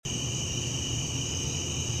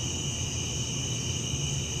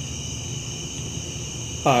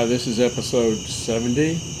Hi, this is episode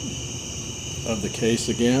 70 of The Case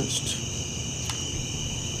Against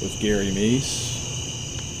with Gary Meese.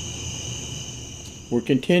 We're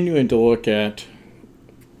continuing to look at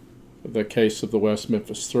the case of the West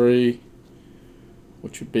Memphis Three,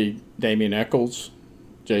 which would be Damien Echols,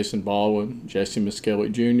 Jason Baldwin, Jesse Misskelley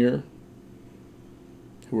Jr.,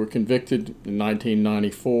 who were convicted in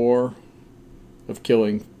 1994 of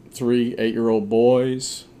killing three 8-year-old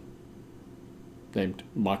boys named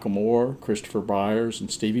Michael Moore, Christopher Byers,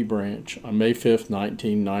 and Stevie Branch on May 5th,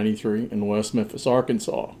 1993 in West Memphis,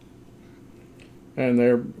 Arkansas. And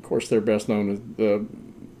they're best known as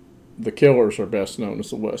the killers are best known as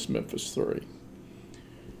the West Memphis Three.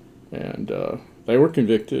 And they were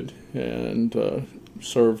convicted and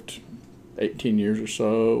served 18 years or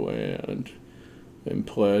so and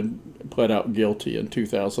pled out guilty in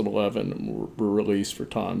 2011 and were released for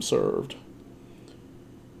time served.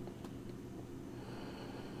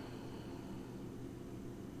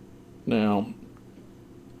 Now,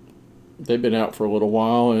 they've been out for a little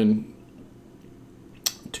while. In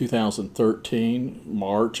 2013,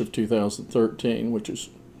 March of 2013, which is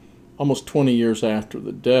almost 20 years after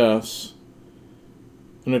the deaths,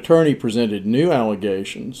 an attorney presented new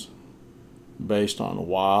allegations based on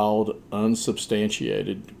wild,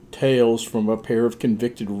 unsubstantiated tales from a pair of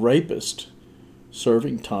convicted rapists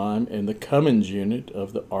serving time in the Cummins unit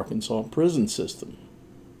of the Arkansas prison system.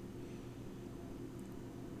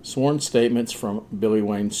 Sworn statements from Billy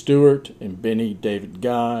Wayne Stewart and Benny David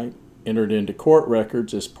Guy entered into court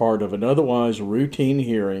records as part of an otherwise routine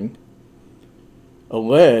hearing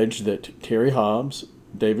allege that Terry Hobbs,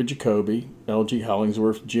 David Jacoby, L.G.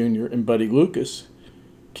 Hollingsworth Jr., and Buddy Lucas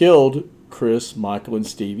killed Chris, Michael, and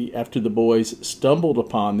Stevie after the boys stumbled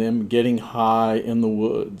upon them getting high in the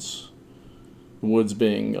woods. The woods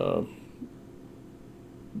being the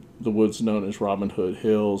woods known as Robin Hood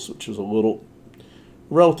Hills, which is a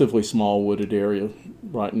relatively small wooded area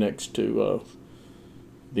right next to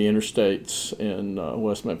the interstates in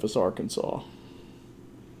West Memphis, Arkansas.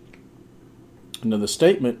 Now, the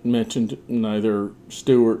statement mentioned neither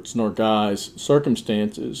Stewart's nor Guy's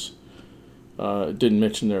circumstances. It didn't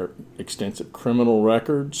mention their extensive criminal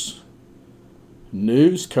records.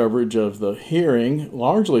 News coverage of the hearing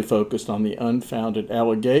largely focused on the unfounded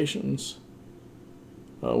allegations,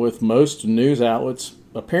 with most news outlets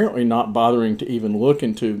apparently not bothering to even look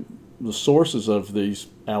into the sources of these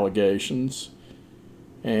allegations,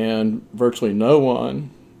 and virtually no one,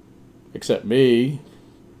 except me,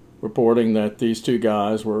 reporting that these two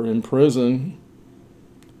guys were in prison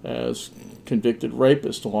as convicted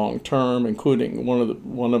rapists long term, including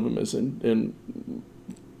one of them is in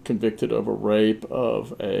convicted of a rape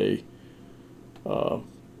of a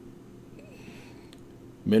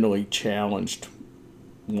mentally challenged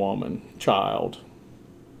child.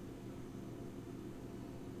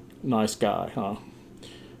 Nice guy, huh?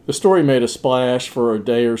 The story made a splash for a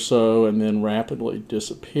day or so and then rapidly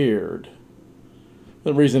disappeared.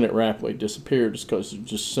 The reason it rapidly disappeared is because it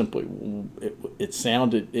just simply,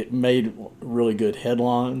 it made really good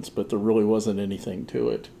headlines, but there really wasn't anything to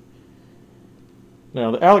it.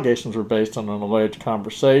 Now, the allegations were based on an alleged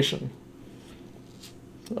conversations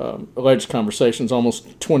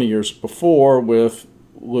almost 20 years before with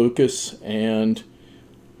Lucas and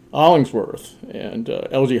Hollingsworth. And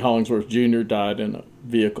L.G. Hollingsworth Jr. died in a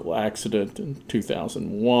vehicle accident in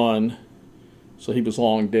 2001, so he was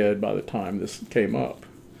long dead by the time this came up.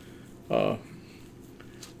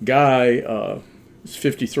 Guy was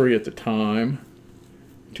 53 at the time,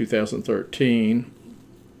 2013,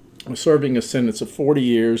 was serving a sentence of 40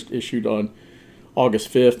 years issued on August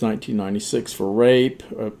 5th, 1996 for rape,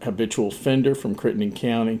 a habitual offender from Crittenden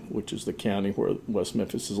County, which is the county where West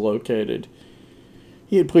Memphis is located.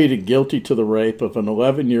 He had pleaded guilty to the rape of an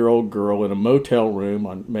 11-year-old girl in a motel room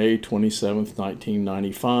on May 27th,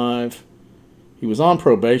 1995. He was on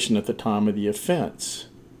probation at the time of the offense.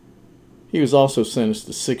 He was also sentenced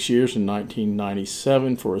to 6 years in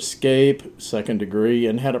 1997 for escape, second degree,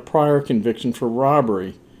 and had a prior conviction for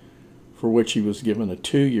robbery, for which he was given a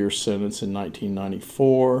 2-year sentence in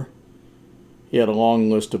 1994. He had a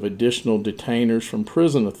long list of additional detainers from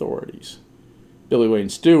prison authorities. Billy Wayne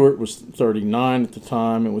Stewart was 39 at the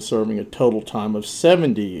time and was serving a total time of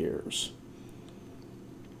 70 years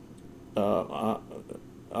on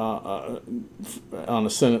a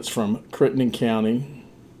sentence from Crittenden County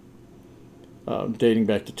dating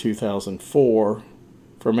back to 2004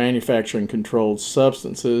 for manufacturing controlled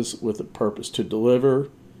substances with a purpose to deliver,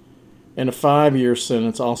 and a 5-year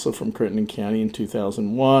sentence also from Crittenden County in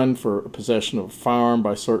 2001 for possession of a firearm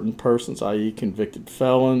by certain persons, i.e. convicted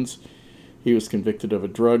felons, He was convicted of a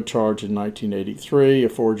drug charge in 1983, a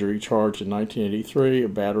forgery charge in 1983, a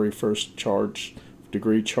battery first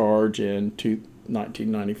degree charge in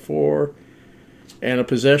 1994, and a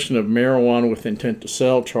possession of marijuana with intent to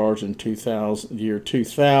sell charge in year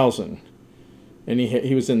 2000. And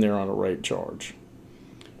he was in there on a rape charge.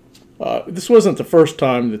 This wasn't the first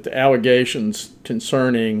time that the allegations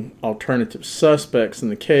concerning alternative suspects in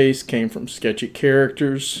the case came from sketchy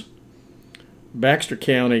characters. Baxter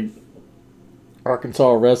County,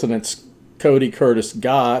 Arkansas residents Cody Curtis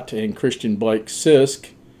Gott and Christian Blake Sisk,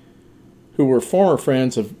 who were former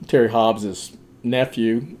friends of Terry Hobbs'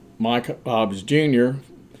 nephew, Mike Hobbs Jr.,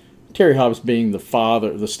 Terry Hobbs being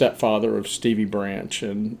the stepfather of Stevie Branch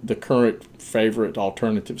and the current favorite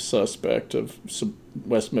alternative suspect of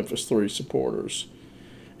West Memphis 3 supporters.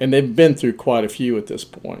 And they've been through quite a few at this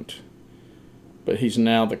point. But he's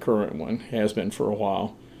now the current one, has been for a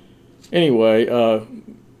while. Anyway,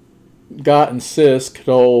 Gott and Sisk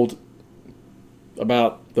told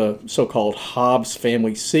about the so-called Hobbs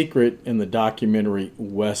family secret in the documentary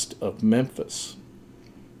West of Memphis,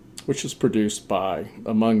 which was produced by,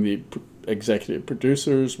 among the executive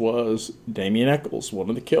producers was Damien Echols, one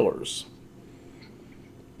of the killers.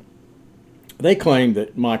 They claimed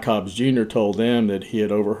that Mike Hobbs Jr. told them that he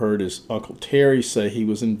had overheard his Uncle Terry say he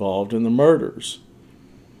was involved in the murders.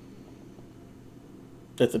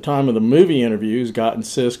 At the time of the movie interviews, Gott and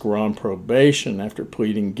Sisk were on probation after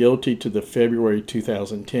pleading guilty to the February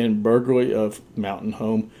 2010 burglary of Mountain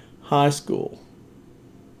Home High School.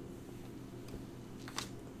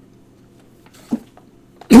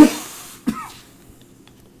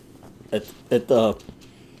 At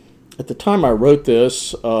the time I wrote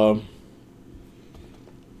this,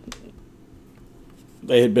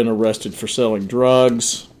 they had been arrested for selling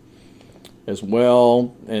drugs as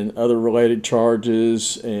well and other related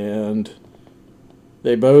charges, and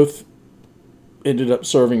they both ended up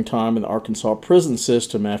serving time in the Arkansas prison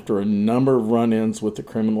system after a number of run-ins with the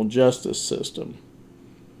criminal justice system.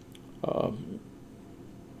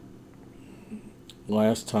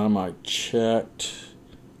 Last time I checked,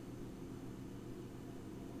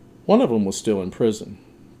 one of them was still in prison.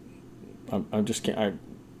 I just can't.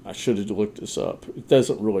 I should have looked this up. It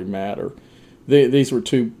doesn't really matter. These were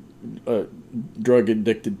two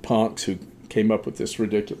drug-addicted punks who came up with this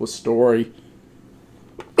ridiculous story.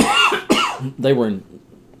 They were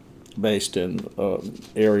based in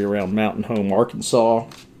area around Mountain Home, Arkansas,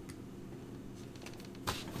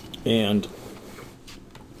 and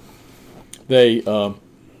they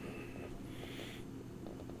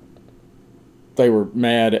were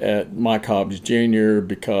mad at Mike Hobbs Jr.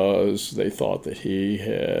 because they thought that he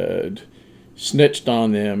had snitched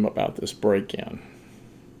on them about this break-in.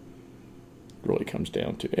 It really comes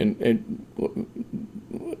down to, and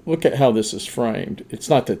look at how this is framed. It's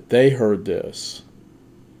not that they heard this,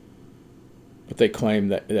 but they claim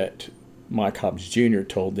that Mike Hobbs Jr.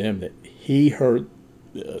 told them that he heard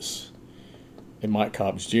this. And Mike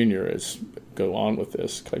Hobbs Jr., as go on with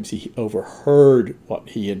this, claims he overheard what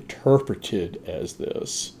he interpreted as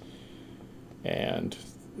this. And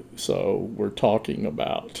so we're talking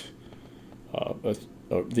about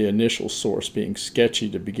the initial source being sketchy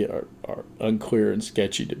to begin, or unclear and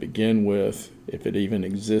sketchy to begin with, if it even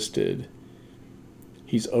existed.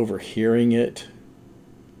 He's overhearing it,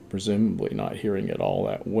 presumably not hearing it all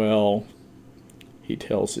that well. He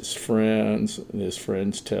tells his friends, and his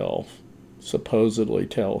friends supposedly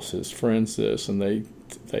tells his friends this, and they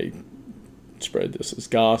spread this as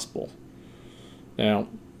gospel. Now,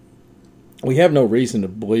 we have no reason to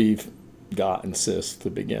believe Gott and Sisk to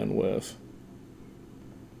begin with.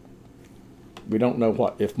 We don't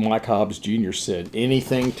know if Mike Hobbs Jr. said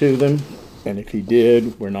anything to them, and if he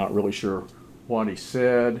did, we're not really sure what he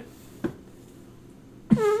said.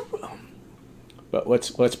 But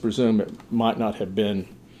let's presume it might not have been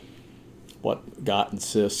what Gott and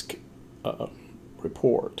Sisk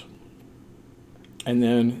report. And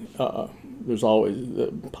then there's always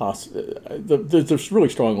there's really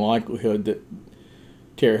strong likelihood that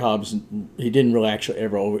Terry Hobbs, he didn't really actually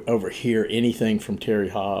ever overhear anything from Terry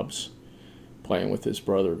Hobbs playing with his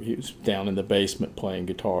brother. He was down in the basement playing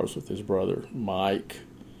guitars with his brother Mike.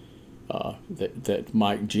 That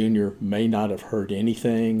Mike Jr. may not have heard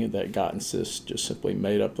anything, that Gott and Sisk just simply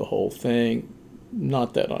made up the whole thing.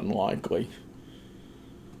 Not that unlikely.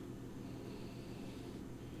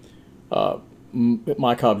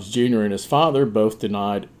 Mike Hobbs Jr. and his father both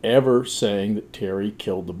denied ever saying that Terry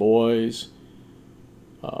killed the boys.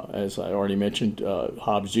 As I already mentioned,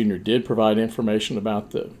 Hobbs Jr. did provide information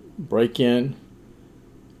about the break-in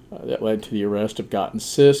that led to the arrest of Gott and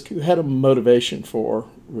Sisk, who had a motivation for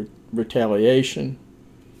retaliation.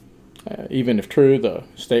 Even if true, the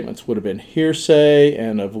statements would have been hearsay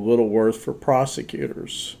and of little worth for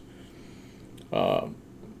prosecutors.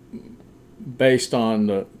 Based on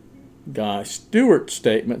the Guy Stewart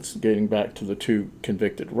statements, getting back to the two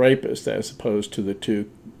convicted rapists as opposed to the two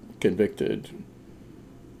convicted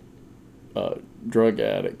drug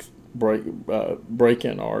addicts,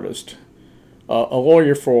 break-in artist, a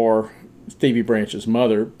lawyer for Stevie Branch's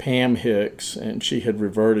mother, Pam Hicks, and she had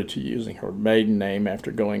reverted to using her maiden name after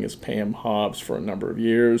going as Pam Hobbs for a number of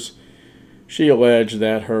years. She alleged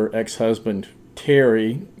that her ex-husband,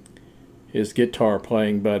 Terry, his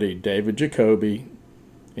guitar-playing buddy, David Jacoby,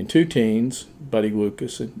 and two teens, Buddy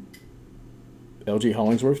Lucas and L.G.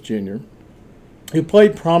 Hollingsworth Jr., who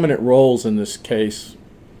played prominent roles in this case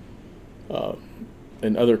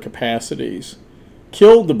in other capacities,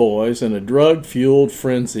 killed the boys in a drug-fueled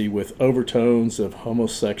frenzy with overtones of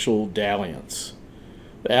homosexual dalliance.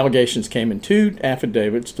 The allegations came in two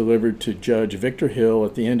affidavits delivered to Judge Victor Hill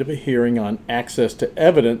at the end of a hearing on access to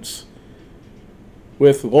evidence,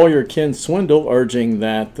 with lawyer Ken Swindle urging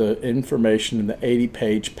that the information in the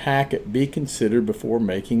 80-page packet be considered before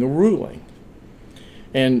making a ruling.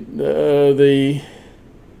 And the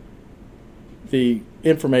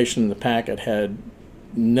information in the packet had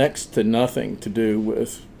next to nothing to do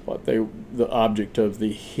with the object of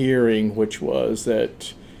the hearing, which was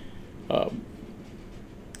that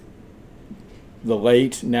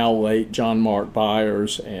the now late John Mark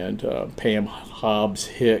Byers and Pam Hobbs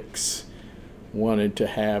Hicks wanted to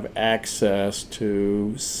have access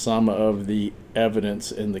to some of the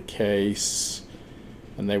evidence in the case,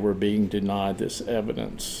 and they were being denied this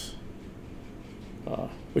evidence,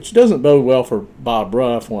 which doesn't bode well for Bob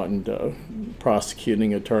Ruff wanting the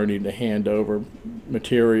prosecuting attorney to hand over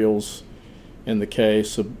materials in the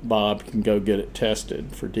case so Bob can go get it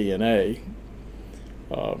tested for DNA.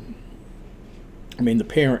 The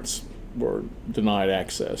parents were denied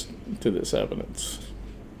access to this evidence.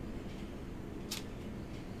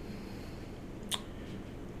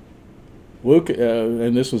 Luke,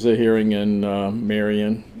 and this was a hearing in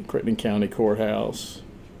Marion, Crittenden County Courthouse.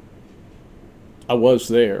 I was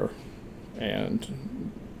there,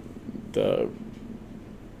 and the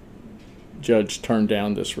judge turned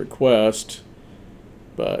down this request,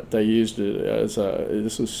 but they used it as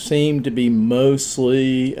seemed to be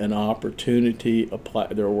mostly an opportunity.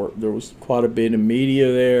 There was quite a bit of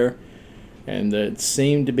media there, and it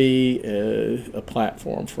seemed to be a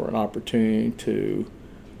platform for an opportunity to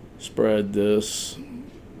spread this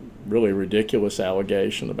really ridiculous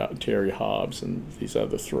allegation about Terry Hobbs and these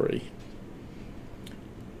other three.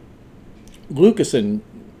 Lucas in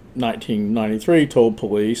 1993 told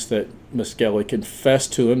police that Miskelly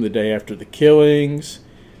confessed to him the day after the killings.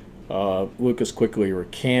 Lucas quickly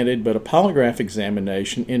recanted, but a polygraph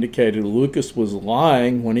examination indicated Lucas was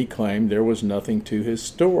lying when he claimed there was nothing to his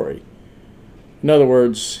story. In other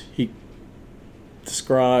words, he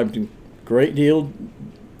described in great deal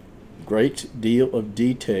of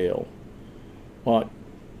detail what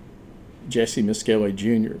Jesse Miskelly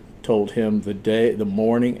Jr. told him the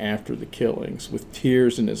morning after the killings, with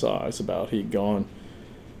tears in his eyes, about he'd gone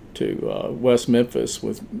to West Memphis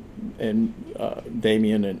and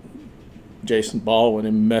Damien and Jason Baldwin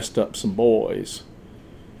and messed up some boys.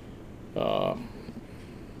 And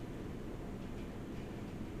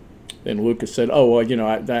Lucas said, "Oh well,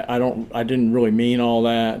 I didn't really mean all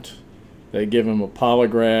that." They give him a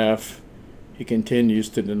polygraph. He continues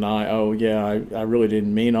to deny, "Oh yeah, I really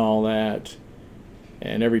didn't mean all that."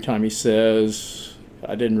 And every time he says,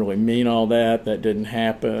 "I didn't really mean all that, that didn't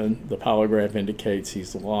happen," the polygraph indicates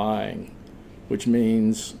he's lying, which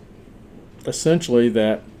means essentially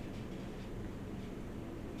that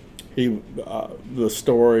the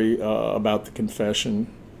story about the confession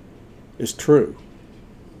is true.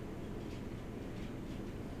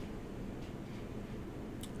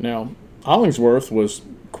 Now, Hollingsworth was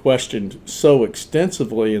questioned so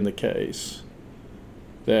extensively in the case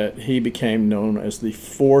that he became known as the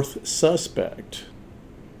fourth suspect.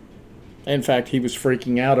 In fact, he was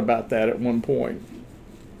freaking out about that at one point.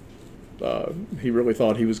 He really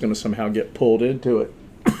thought he was going to somehow get pulled into it.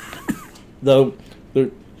 Though there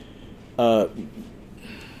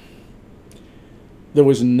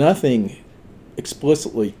was nothing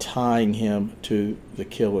explicitly tying him to the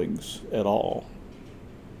killings at all.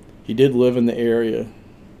 He did live in the area.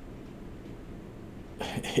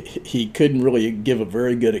 He couldn't really give a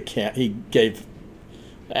very good account. He gave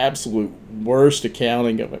the absolute worst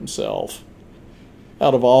accounting of himself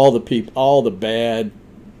out of all the bad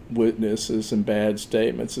witnesses and bad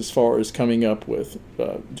statements, as far as coming up with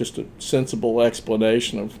just a sensible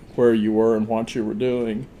explanation of where you were and what you were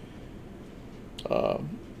doing.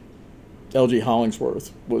 L.G.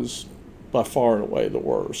 Hollingsworth was by far and away the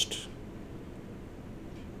worst.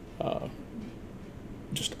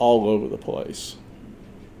 Just all over the place.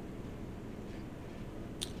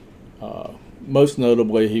 Most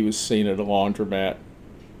notably, he was seen at a laundromat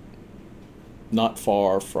not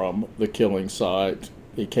far from the killing site.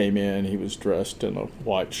 He came in, he was dressed in a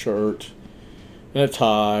white shirt and a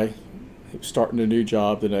tie. He was starting a new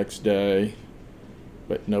job the next day,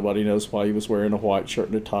 but nobody knows why he was wearing a white shirt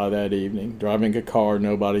and a tie that evening. Driving a car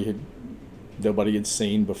nobody had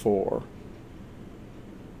seen before.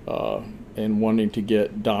 And wanting to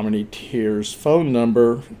get Dominique Tier's phone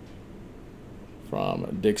number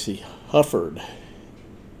from Dixie Hufford.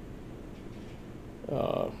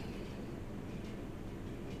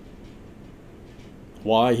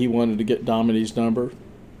 Why he wanted to get Dominique's number,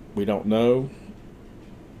 we don't know.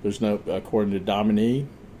 According to Dominique,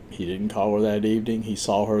 he didn't call her that evening. He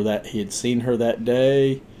had seen her that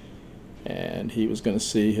day, and he was going to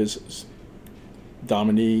see his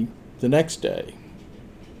Dominique the next day.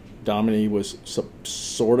 Dominique was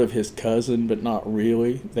sort of his cousin, but not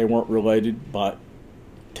really.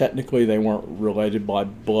 Technically they weren't related by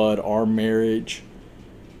blood or marriage.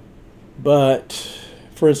 But,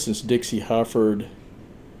 for instance, Dixie Hufford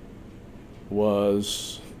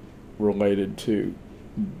was related to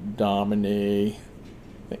Dominique.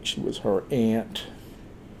 I think she was her aunt.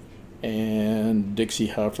 And Dixie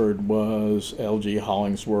Hufford was L.G.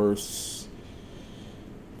 Hollingsworth's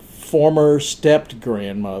former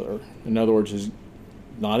step-grandmother. In other words,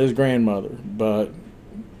 not his grandmother, but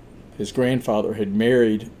his grandfather had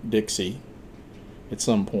married Dixie at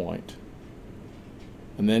some point,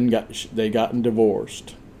 and then they gotten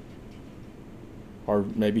divorced. Or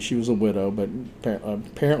maybe she was a widow, but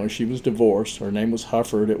apparently she was divorced. Her name was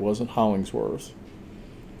Hufford. It wasn't Hollingsworth.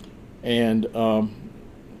 And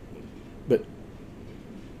but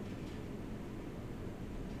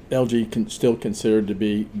LG still considered to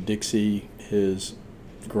be Dixie his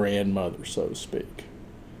grandmother, so to speak.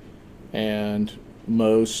 And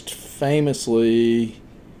most famously,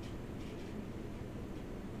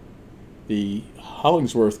 the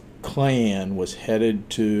Hollingsworth clan was headed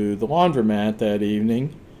to the laundromat that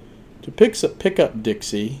evening to pick up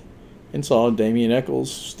Dixie, and saw Damien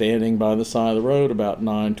Eccles standing by the side of the road about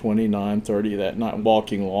 9:20, 9:30 that night,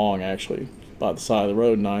 walking along actually by the side of the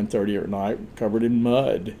road 9:30 at night, covered in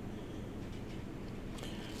mud.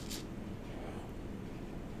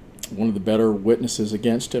 One of the better witnesses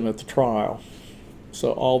against him at the trial.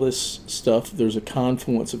 So all this stuff, there's a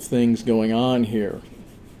confluence of things going on here.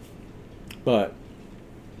 But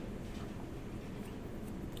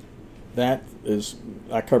that is,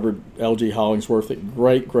 I covered L.G. Hollingsworth at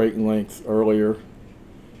great length earlier.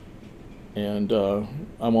 And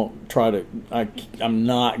I won't try to, I'm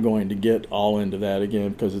not going to get all into that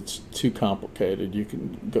again because it's too complicated. You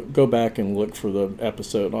can go back and look for the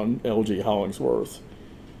episode on L.G. Hollingsworth.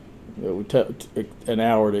 It would take an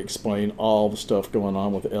hour to explain all the stuff going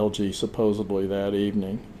on with LG supposedly that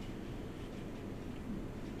evening.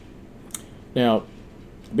 Now,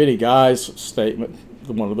 Benny Guy's statement,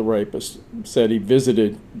 one of the rapists, said he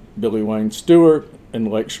visited Billy Wayne Stewart in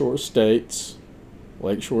Lakeshore Estates.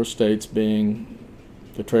 Lakeshore Estates being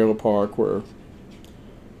the trailer park where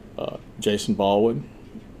Jason Baldwin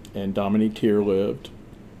and Dominique Tier lived,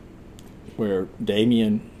 where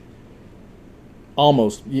Damien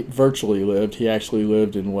almost virtually lived. He actually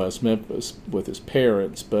lived in West Memphis with his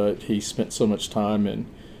parents, but he spent so much time in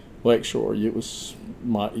Lakeshore, you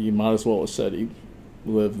might as well have said he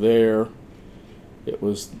lived there. It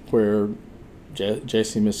was where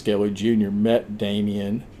J.C. Miskelly Jr. met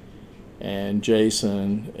Damien and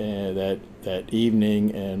Jason that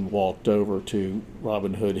evening and walked over to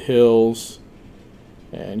Robin Hood Hills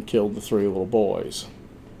and killed the 3 little boys.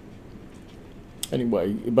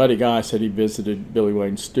 Anyway, Buddy Guy said he visited Billy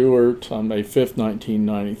Wayne Stewart on May 5th,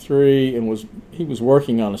 1993, and he was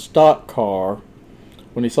working on a stock car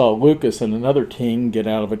when he saw Lucas and another teen get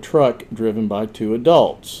out of a truck driven by 2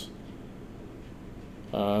 adults.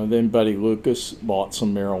 Then Buddy Lucas bought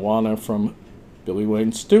some marijuana from Billy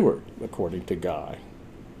Wayne Stewart, according to Guy.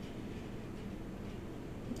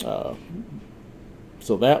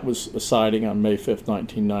 So that was a sighting on May 5th,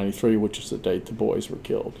 1993, which is the date the boys were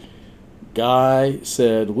killed. Guy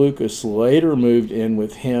said Lucas later moved in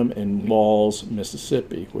with him in Walls,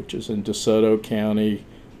 Mississippi, which is in DeSoto County,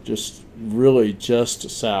 just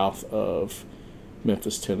south of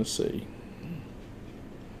Memphis, Tennessee.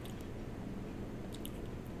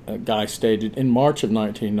 Guy stated, in March of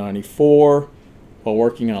 1994, while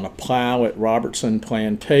working on a plow at Robertson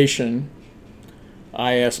Plantation,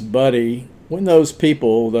 I asked Buddy when those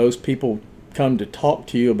people come to talk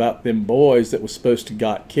to you about them boys that was supposed to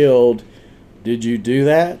got killed. Did you do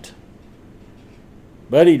that?"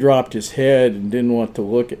 Buddy dropped his head and didn't want to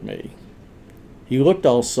look at me. He looked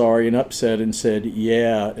all sorry and upset and said,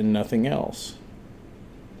 "Yeah," and nothing else.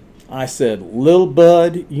 I said, "Lil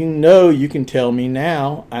Bud, you know you can tell me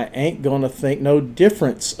now. I ain't gonna think no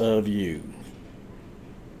difference of you."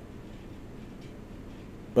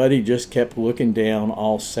 Buddy just kept looking down,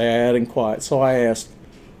 all sad and quiet. So I asked,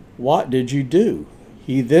 "What did you do?"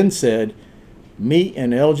 He then said, "Me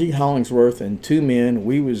and L.G. Hollingsworth and 2 men,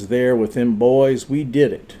 we was there with them boys. We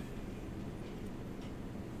did it."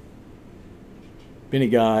 Benny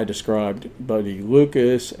Guy described Buddy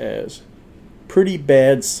Lucas as pretty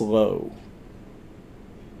bad slow.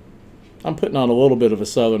 I'm putting on a little bit of a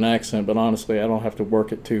southern accent, but honestly, I don't have to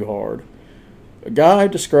work it too hard. A guy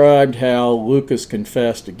described how Lucas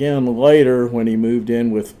confessed again later when he moved in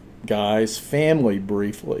with Guy's family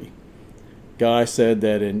briefly. Guy said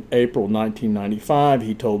that in April 1995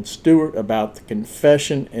 he told Stewart about the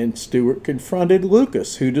confession, and Stewart confronted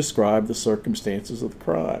Lucas, who described the circumstances of the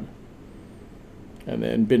crime. And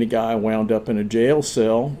then Benny Guy wound up in a jail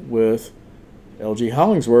cell with L.G.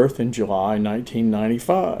 Hollingsworth in July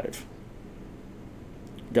 1995.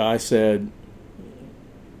 Guy said,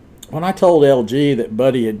 "When I told L.G. that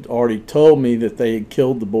Buddy had already told me that they had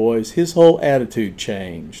killed the boys, his whole attitude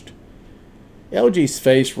changed. L.G.'s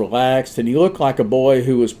face relaxed, and he looked like a boy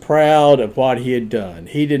who was proud of what he had done.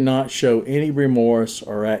 He did not show any remorse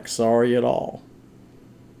or act sorry at all."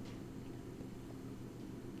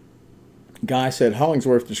 Guy said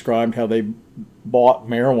Hollingsworth described how they bought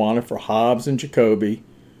marijuana for Hobbs and Jacoby,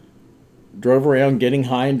 drove around getting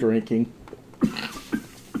high and drinking,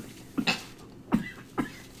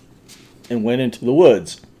 and went into the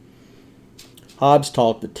woods. Hobbs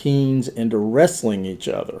talked the teens into wrestling each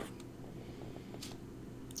other.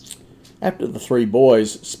 After the 3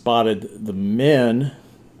 boys spotted the men,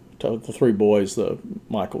 the 3 boys,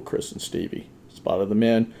 Michael, Chris, and Stevie, spotted the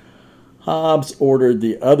men, Hobbs ordered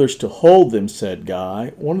the others to hold them, said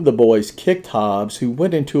Guy. One of the boys kicked Hobbs, who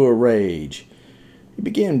went into a rage. He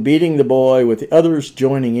began beating the boy, with the others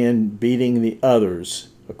joining in beating the others,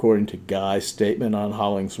 according to Guy's statement on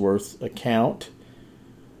Hollingsworth's account.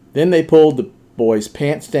 Then they pulled the boy's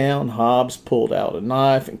pants down. Hobbs pulled out a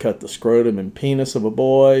knife and cut the scrotum and penis of a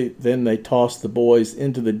boy. Then they tossed the boys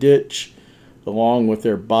into the ditch, along with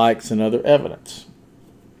their bikes and other evidence.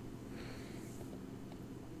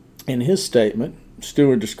 In his statement,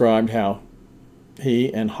 Stewart described how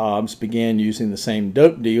he and Hobbs began using the same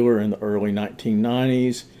dope dealer in the early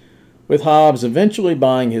 1990s, with Hobbs eventually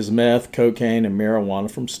buying his meth, cocaine, and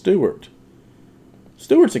marijuana from Stewart.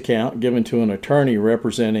 Stewart's account, given to an attorney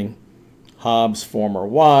representing Hobbs' former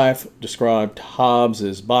wife, described Hobbs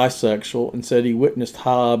as bisexual and said he witnessed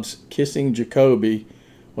Hobbs kissing Jacoby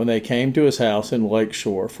when they came to his house in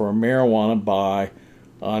Lakeshore for a marijuana buy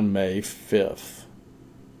on May 5th.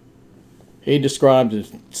 He described a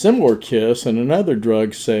similar kiss in another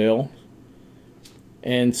drug sale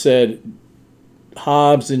and said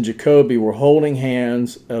Hobbs and Jacoby were holding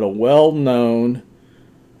hands at a well-known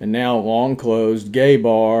and now long-closed gay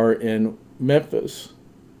bar in Memphis,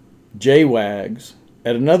 J-Wags,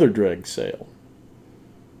 at another drug sale.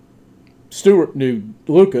 Stewart knew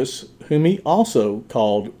Lucas, whom he also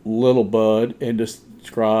called Little Bud, and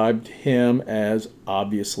described him as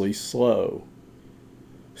obviously slow.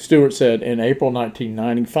 Stewart said, in April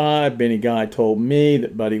 1995, Benny Guy told me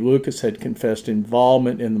that Buddy Lucas had confessed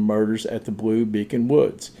involvement in the murders at the Blue Beacon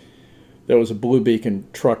Woods. There was a Blue Beacon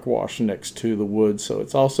truck wash next to the woods, so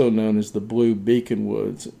it's also known as the Blue Beacon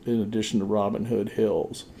Woods, in addition to Robin Hood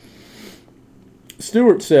Hills.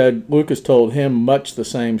 Stewart said Lucas told him much the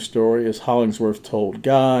same story as Hollingsworth told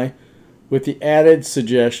Guy, with the added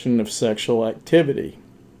suggestion of sexual activity.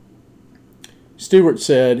 Stewart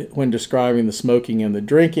said, when describing the smoking and the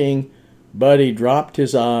drinking, Buddy dropped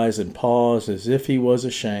his eyes and paused as if he was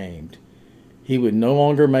ashamed. He would no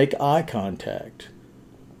longer make eye contact.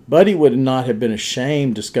 Buddy would not have been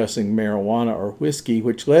ashamed discussing marijuana or whiskey,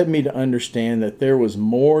 which led me to understand that there was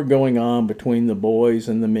more going on between the boys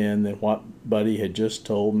and the men than what Buddy had just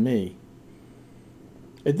told me.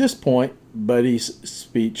 At this point, Buddy's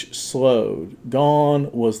speech slowed.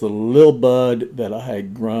 Gone was the little Bud that I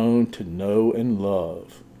had grown to know and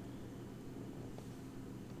love.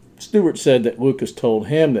 Stewart said that Lucas told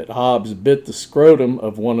him that Hobbs bit the scrotum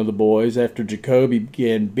of one of the boys after Jacoby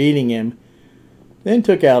began beating him, then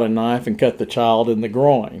took out a knife and cut the child in the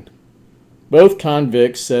groin. Both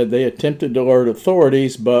convicts said they attempted to alert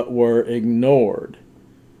authorities but were ignored.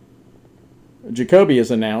 Jacoby has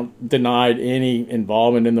denied any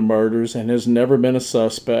involvement in the murders and has never been a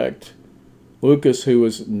suspect. Lucas, who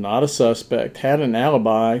was not a suspect, had an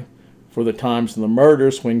alibi for the times of the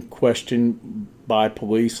murders when questioned by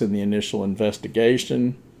police in the initial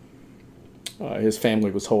investigation. His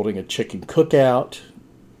family was holding a chicken cookout,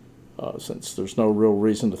 since there's no real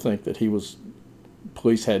reason to think that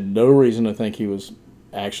police had no reason to think he was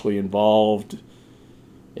actually involved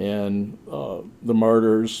in the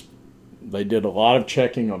murders. They did a lot of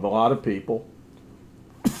checking of a lot of people,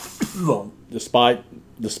 despite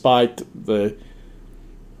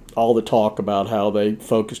all the talk about how they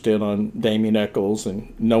focused in on Damien Echols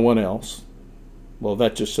and no one else. Well,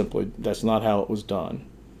 that's not how it was done.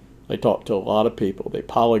 They talked to a lot of people. They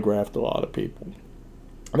polygraphed a lot of people.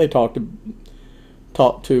 They talked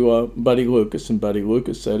to Buddy Lucas, and Buddy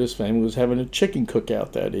Lucas said his family was having a chicken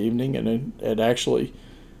cookout that evening, and had actually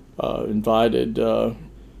invited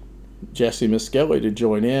Jesse Miskelly to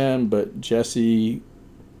join in, but Jesse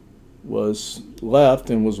was left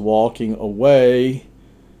and was walking away.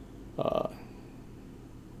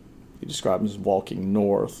 He described him as walking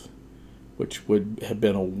north, which would have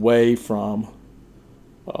been away from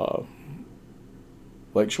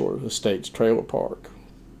Lakeshore Estates Trailer Park.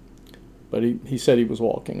 But he said he was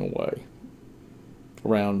walking away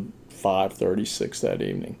around 5:36 that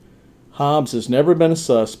evening. Hobbs has never been a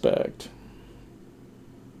suspect,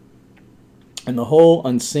 and the whole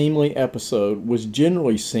unseemly episode was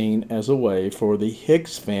generally seen as a way for the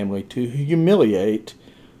Hicks family to humiliate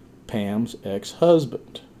Pam's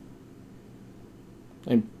ex-husband.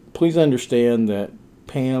 And please understand that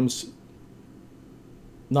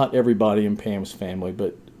not everybody in Pam's family,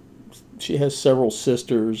 but she has several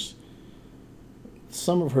sisters.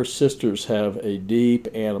 Some of her sisters have a deep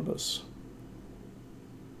animus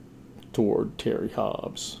toward Terry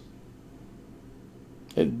Hobbs.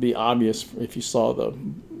 It'd be obvious if you saw the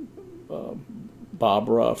Bob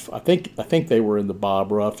Ruff. I think they were in the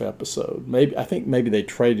Bob Ruff episode. Maybe they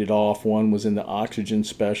traded off. One was in the Oxygen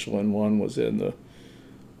special, and one was in the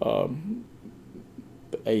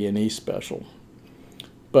A&E special.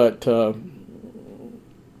 But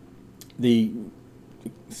the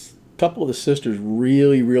couple of the sisters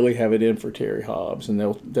really, really have it in for Terry Hobbs, and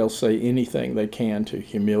they'll say anything they can to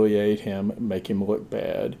humiliate him, make him look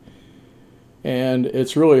bad. And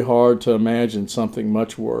it's really hard to imagine something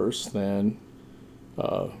much worse than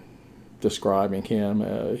describing him,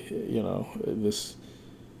 that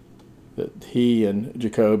he and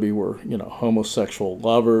Jacoby were, homosexual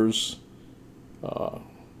lovers. I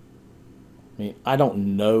mean, I don't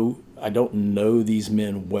know these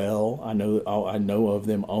men well. I know of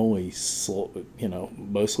them only,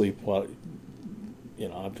 mostly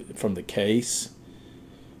from the case,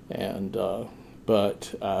 and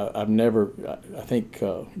but I've never. I think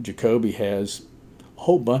Jacoby has a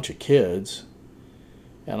whole bunch of kids,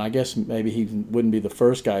 and I guess maybe he wouldn't be the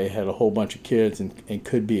first guy who had a whole bunch of kids and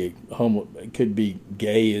could be could be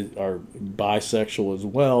gay or bisexual as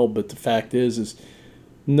well. But the fact is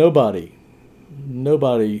nobody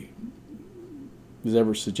has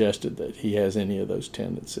ever suggested that he has any of those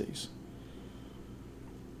tendencies,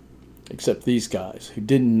 except these guys who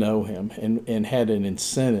didn't know him and had an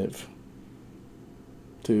incentive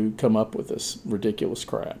to come up with this ridiculous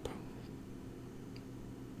crap.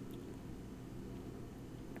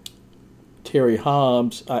 Terry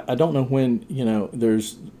Hobbs, I don't know when,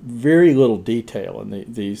 there's very little detail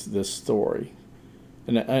in this story.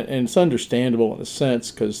 And it's understandable in a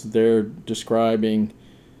sense because they're describing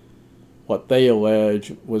what they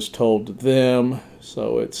allege was told to them,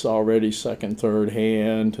 so it's already second, third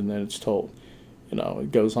hand, and then it's told,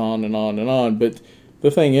 it goes on and on and on. But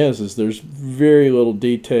the thing is there's very little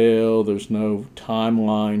detail. There's no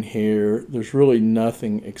timeline here. There's really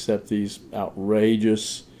nothing except these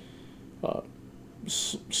outrageous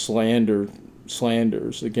slanders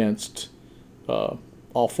against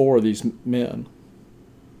all four of these men.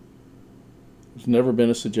 There's never been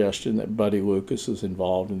a suggestion that Buddy Lucas is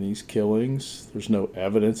involved in these killings. There's no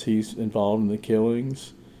evidence he's involved in the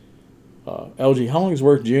killings. L.G.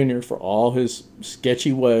 Hollingsworth Jr., for all his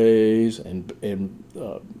sketchy ways and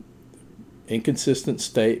inconsistent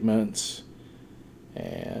statements,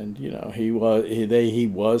 and he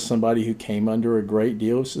was somebody who came under a great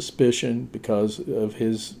deal of suspicion because of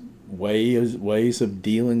his ways of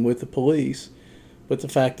dealing with the police. But the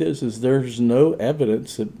fact is there's no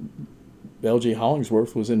evidence that L.G.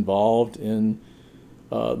 Hollingsworth was involved in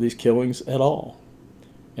these killings at all.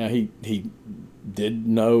 Now, he did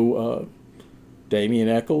know Damien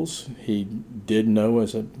Echols. He did know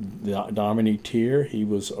as a dominateur. He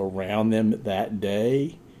was around them that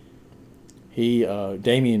day.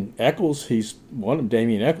 Damien Echols, he's one of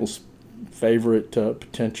Damien Echols' favorite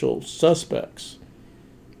potential suspects.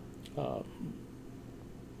 On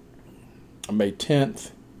May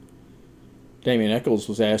 10th, Damien Echols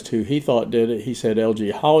was asked who he thought did it. He said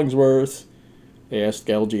L.G. Hollingsworth. They asked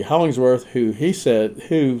L.G. Hollingsworth who he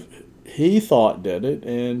thought did it,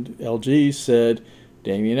 and L.G. said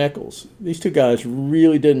Damien Echols. These two guys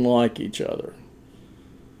really didn't like each other,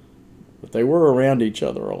 but they were around each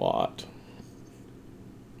other a lot.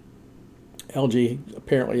 L.G.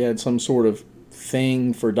 apparently had some sort of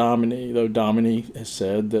thing for Dominique, though Dominique has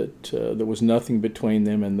said that there was nothing between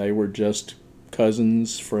them and they were just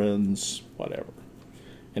cousins, friends, whatever.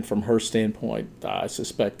 And from her standpoint, I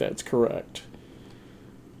suspect that's correct.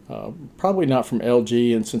 Probably not from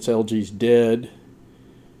LG, and since LG's dead,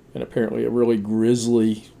 and apparently a really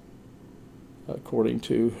grisly, according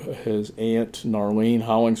to his aunt, Narlene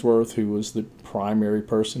Hollingsworth, who was the primary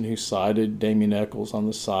person who sighted Damien Echols on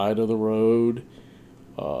the side of the road.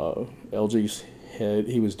 LG's head,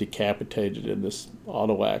 he was decapitated in this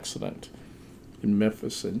auto accident in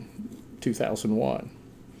Memphis in 2001.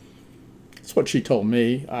 That's what she told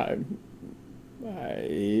me. I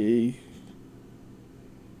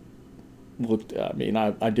looked. I mean,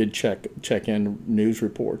 I did check in news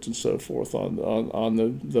reports and so forth on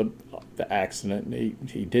the accident. And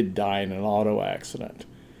he did die in an auto accident,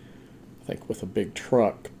 I think with a big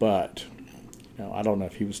truck. But I don't know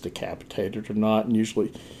if he was decapitated or not. And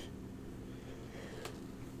usually,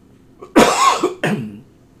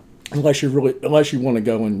 unless you want to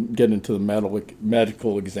go and get into the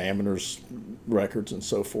medical examiner's records and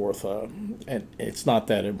so forth, and it's not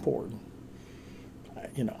that important.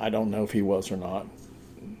 I don't know if he was or not.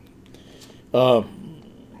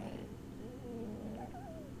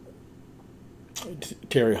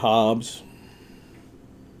 Terry Hobbs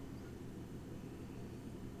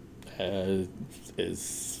I've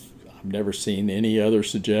never seen any other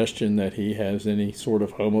suggestion that he has any sort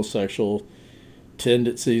of homosexual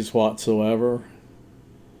tendencies whatsoever.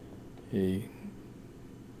 He's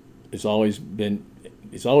always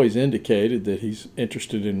indicated that he's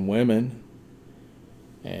interested in women.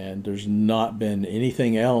 And there's not been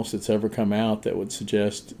anything else that's ever come out that would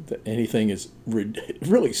suggest that anything is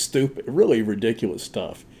really stupid, really ridiculous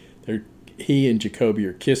stuff. He and Jacoby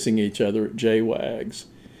are kissing each other at J-Wags.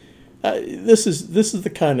 This is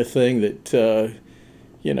the kind of thing that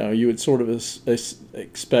you would sort of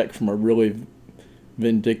expect from a really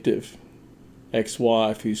vindictive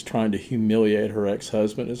ex-wife who's trying to humiliate her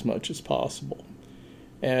ex-husband as much as possible.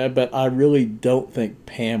 But I really don't think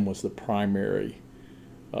Pam was the primary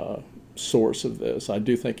source of this. I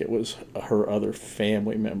do think it was her other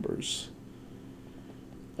family members.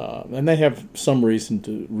 And they have some reason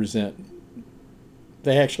to resent.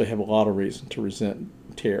 They actually have a lot of reason to resent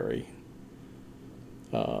Terry.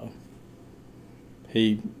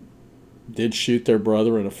 He did shoot their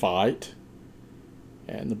brother in a fight,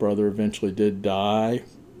 and the brother eventually did die,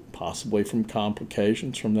 possibly from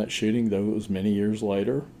complications from that shooting, though it was many years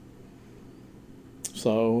later.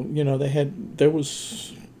 So, there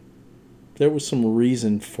was some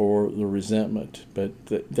reason for the resentment, but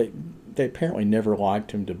they apparently never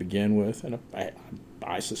liked him to begin with, and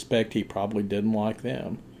I suspect he probably didn't like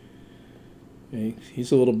them.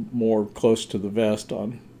 He's a little more close to the vest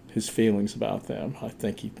on his feelings about them. I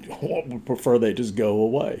think he would prefer they just go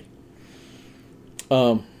away.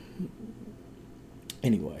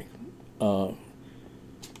 Anyway,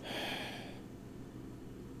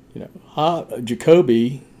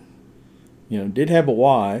 Jacoby, did have a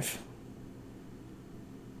wife.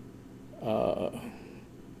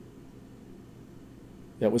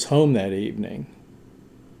 That was home that evening.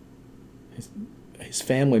 His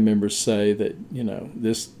family members say that,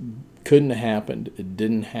 this couldn't have happened. It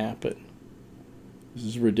didn't happen. This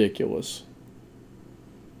is ridiculous.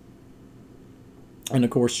 And, of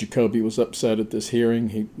course, Jacoby was upset at this hearing.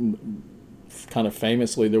 He kind of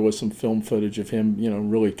famously, there was some film footage of him,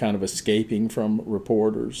 really kind of escaping from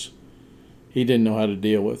reporters. He didn't know how to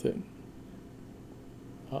deal with it.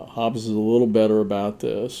 Hobbs is a little better about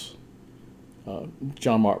this.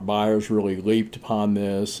 John Mark Byers really leaped upon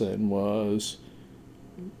this and was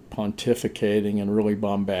pontificating in a really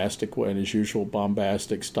bombastic way, in his usual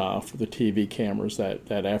bombastic style, for the TV cameras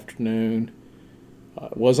that afternoon.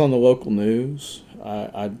 It was on the local news.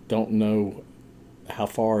 I don't know how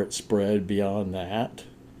far it spread beyond that.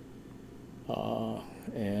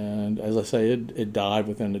 And as I say, it died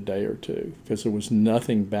within a day or two because there was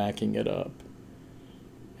nothing backing it up.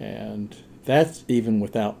 And that's even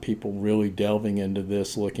without people really delving into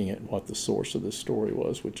this, looking at what the source of this story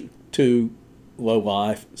was, which are two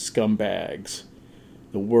low-life scumbags,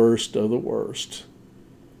 the worst of the worst,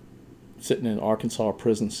 sitting in an Arkansas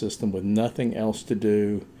prison system with nothing else to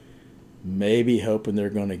do maybe hoping they're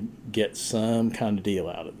going to get some kind of deal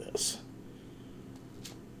out of this.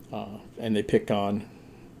 And they pick on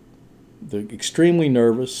the extremely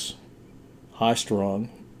nervous, high-strung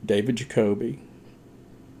David Jacoby,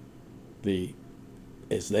 the,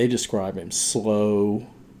 as they describe him, slow,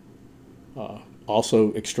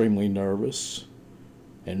 also extremely nervous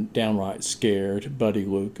and downright scared Buddy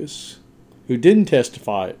Lucas, who didn't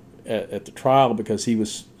testify at the trial because he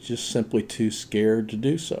was just simply too scared to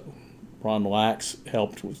do so. Ron Lax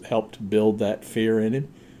helped build that fear in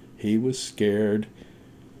him. He was scared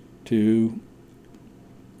to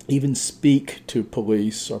even speak to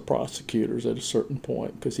police or prosecutors at a certain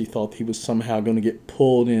point because he thought he was somehow going to get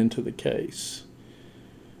pulled into the case.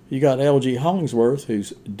 You got L.G. Hollingsworth,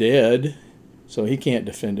 who's dead, so he can't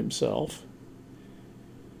defend himself.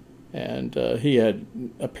 And he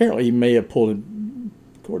may have pulled him,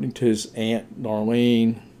 according to his aunt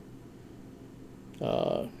Darlene,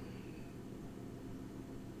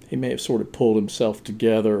 he may have sort of pulled himself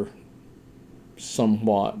together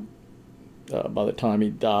somewhat by the time he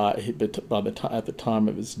died. At the time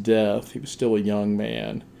of his death, he was still a young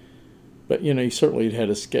man. But, he certainly had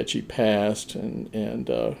a sketchy past and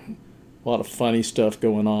a lot of funny stuff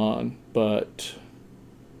going on. But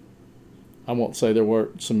I won't say there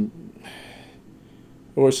were some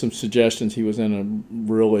suggestions he was in a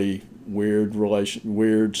really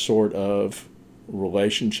weird sort of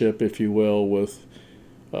relationship, if you will, with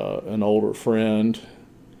an older friend.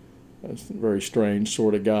 A very strange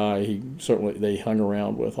sort of guy. They hung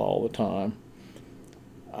around with all the time.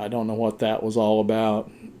 I don't know what that was all about.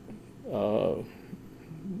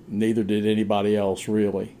 Neither did anybody else,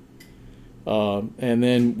 really. And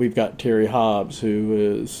then we've got Terry Hobbs,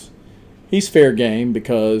 he's fair game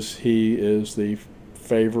because he is the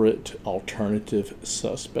favorite alternative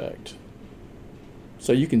suspect.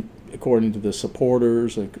 So you can, according to the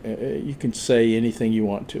supporters, you can say anything you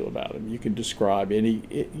want to about him. You can describe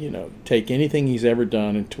take anything he's ever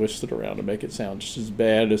done and twist it around and make it sound just as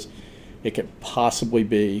bad as it could possibly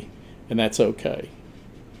be, and that's okay.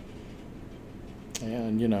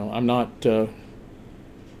 And,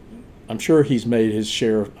 I'm sure he's made his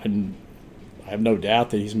share. I have no doubt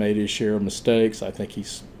that he's made his share of mistakes. I think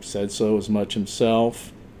he's said so as much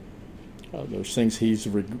himself. There's things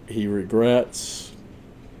he regrets.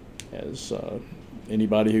 As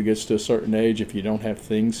anybody who gets to a certain age, if you don't have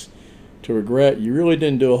things to regret, you really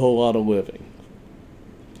didn't do a whole lot of living.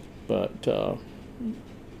 But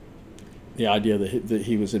the idea that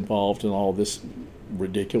he was involved in all this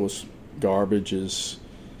ridiculous garbage is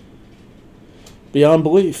beyond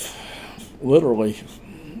belief, literally.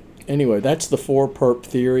 Anyway, that's the Four-Perp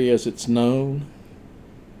theory as it's known.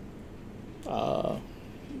 I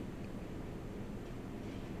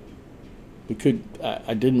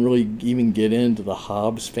didn't really even get into the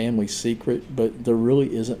Hobbs family secret, but there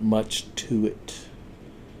really isn't much to it.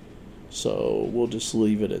 So we'll just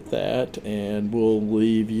leave it at that, and we'll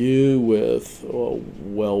leave you with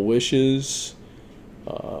well wishes.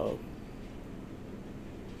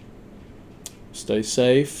 Stay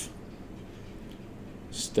safe.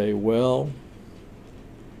 Stay well.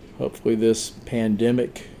 Hopefully this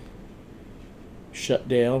pandemic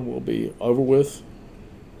shutdown will be over with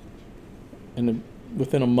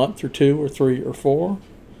within a month or 2 or 3 or 4.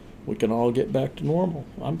 We can all get back to normal.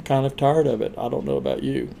 I'm kind of tired of it. I don't know about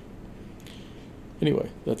you. Anyway,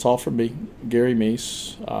 that's all from me, Gary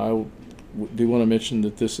Meese. I do want to mention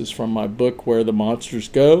that this is from my book, Where the Monsters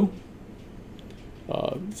Go.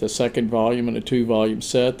 It's a second volume in a 2-volume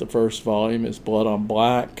set. The first volume is Blood on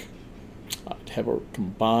Black. I have a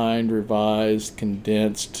combined, revised,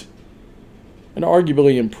 condensed, an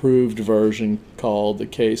arguably improved version called The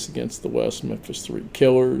Case Against the West Memphis 3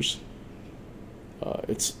 Killers.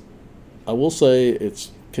 I will say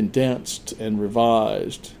it's condensed and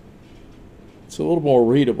revised. It's a little more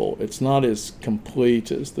readable. It's not as complete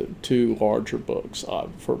as the 2 larger books.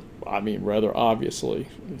 Rather obviously,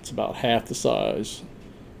 it's about half the size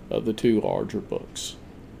of the 2 larger books.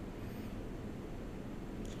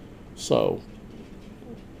 So,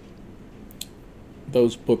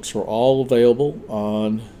 those books are all available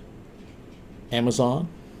on Amazon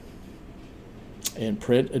in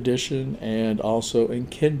print edition and also in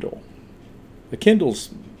Kindle. The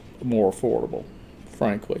Kindle's more affordable,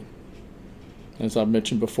 frankly. As I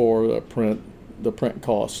mentioned before, the print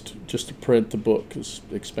cost just to print the book is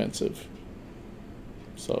expensive.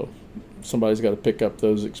 So somebody's got to pick up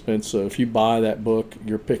those expenses. So if you buy that book,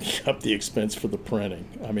 you're picking up the expense for the printing.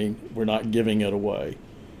 I mean, we're not giving it away.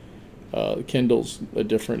 Kindle's a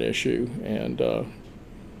different issue, and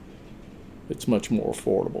it's much more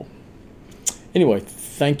affordable. Anyway,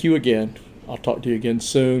 thank you again. I'll talk to you again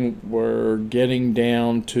soon. We're getting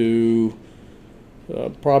down to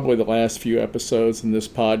probably the last few episodes in this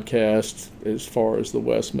podcast as far as the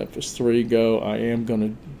West Memphis 3 go. I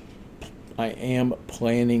am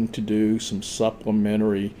planning to do some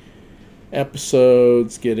supplementary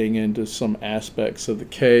episodes, getting into some aspects of the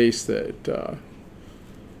case that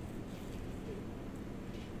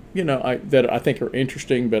I think are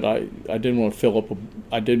interesting, but I didn't want to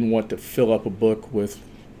fill up a book with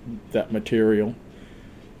that material,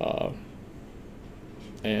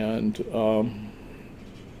 and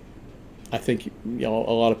I think a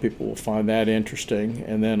lot of people will find that interesting.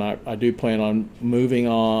 And then I do plan on moving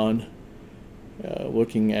on,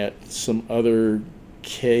 looking at some other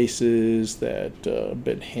cases that have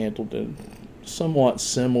been handled in somewhat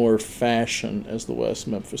similar fashion as the West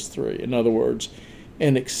Memphis 3. In other words,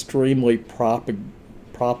 an extremely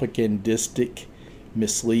propagandistic,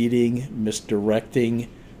 misleading, misdirecting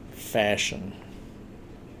fashion,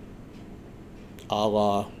 a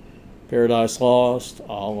la Paradise Lost,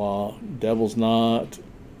 a la Devil's Knot,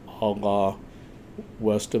 a la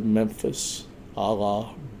West of Memphis, a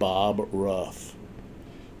la Bob Ruff.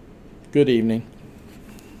 Good evening.